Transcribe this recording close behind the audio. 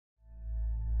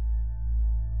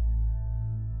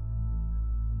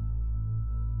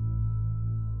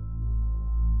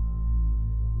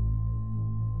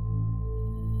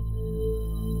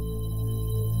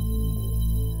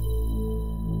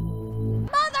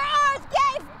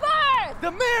The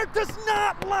mayor does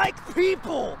not like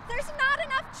people! There's not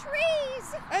enough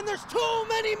trees! And there's too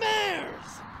many mayors!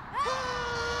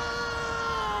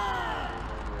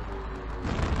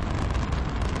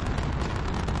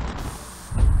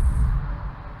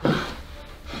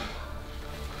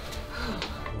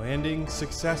 Landing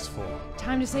successful.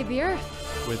 Time to save the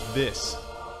Earth. With this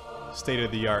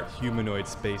state-of-the-art humanoid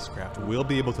spacecraft, we'll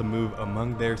be able to move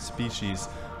among their species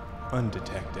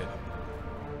undetected.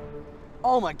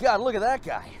 Oh my god, look at that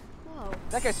guy! Whoa.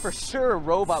 That guy's for sure a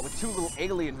robot with two little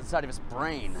aliens inside of his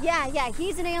brain. Yeah,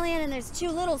 he's an alien and there's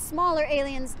two little smaller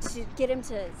aliens to get him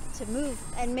to move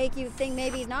and make you think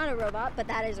maybe he's not a robot, but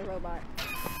that is a robot.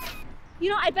 You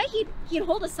know, I bet he'd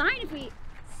hold a sign if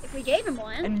we gave him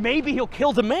one. And maybe he'll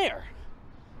kill the mayor.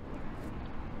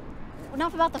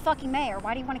 Enough about the fucking mayor.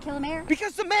 Why do you want to kill the mayor?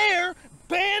 Because the mayor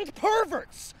banned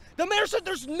perverts. The mayor said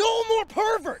there's no more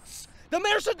perverts. The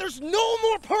mayor said there's no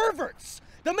more perverts.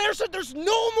 The mayor said there's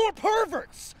no more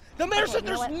perverts. The mayor said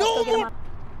there's no more.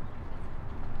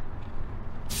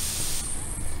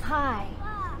 Hi.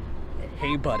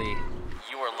 Hey, buddy.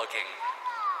 You are looking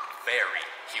very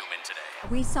human today.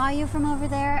 We saw you from over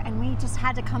there and we just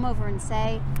had to come over and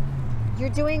say, you're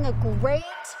doing a great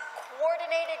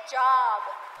coordinated job.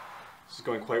 This is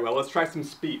going quite well. Let's try some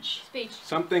speech. Speech.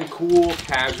 Something cool,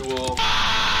 casual.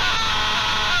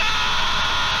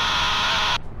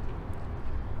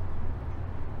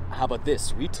 How about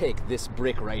this? We take this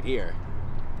brick right here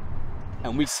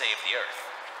and we Save the Earth.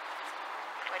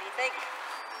 What do you think?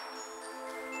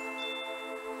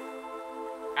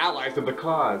 Allies of the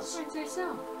cause. I'd say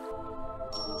so.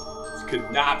 This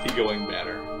could not be going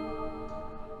better.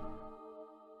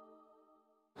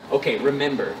 Okay,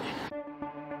 remember.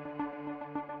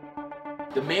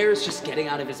 The mayor's just getting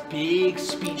out of his big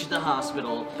speech at the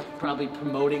hospital, probably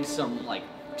promoting some, like,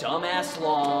 dumbass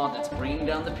law that's bringing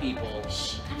down the people.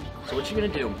 So what you're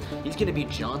gonna do, he's gonna be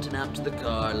jaunting out to the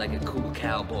car like a cool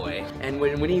cowboy. And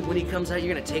when he comes out,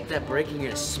 you're gonna take that brick and you're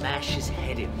gonna smash his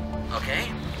head in,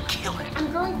 okay? Kill it.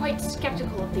 I'm growing quite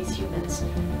skeptical of these humans.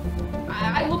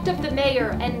 I looked up the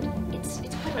mayor, and it's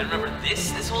quite. And remember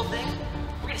this whole thing?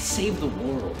 We're gonna save the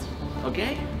world,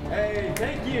 okay? Hey,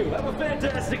 thank you. Have a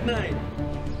fantastic night.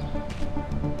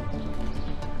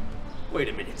 Wait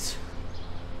a minute.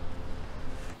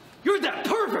 You're that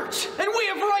pervert, and we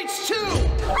have rights too!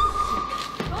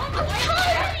 Come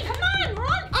on,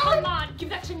 run! Come on, give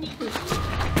that to me.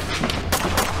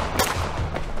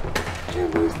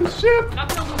 Can't lose the ship. Not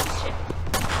gonna lose the ship.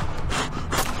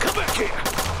 Come back here!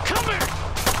 Come here!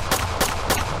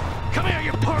 Come here,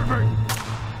 you pervert!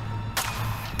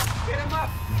 Get him up.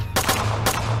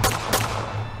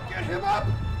 Get him up.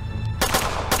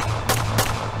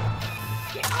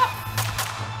 Get up!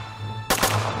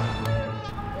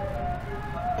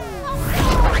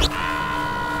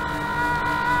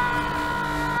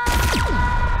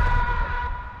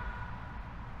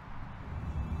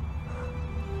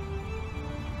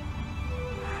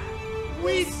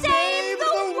 We saved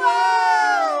the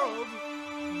world!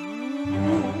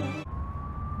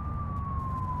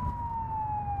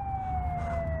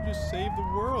 You just saved the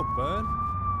world, bud.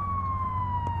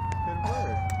 Good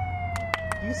work.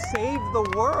 You saved the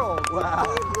world! Wow.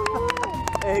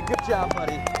 Hey, good job,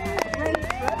 buddy. Great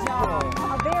job. A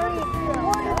very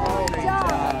wonderful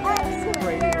job.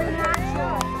 Excellent. Very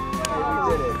natural. Hey, we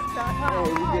did it. Hey,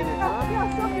 we did it.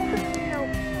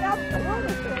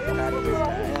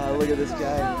 Yeah, look at this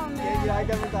guy. Yeah, I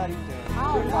never thought he'd do it.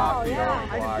 Oh, wow, yeah.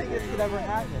 I didn't think this could ever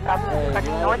happen.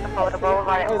 North of Florida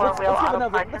Boulevard at four-wheel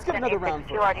Let's give another round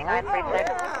for it.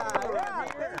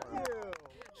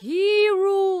 He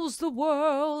rules the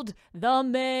world, the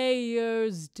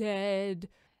mayor's dead,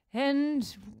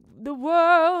 and the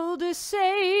world is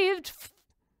saved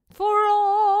for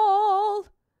all.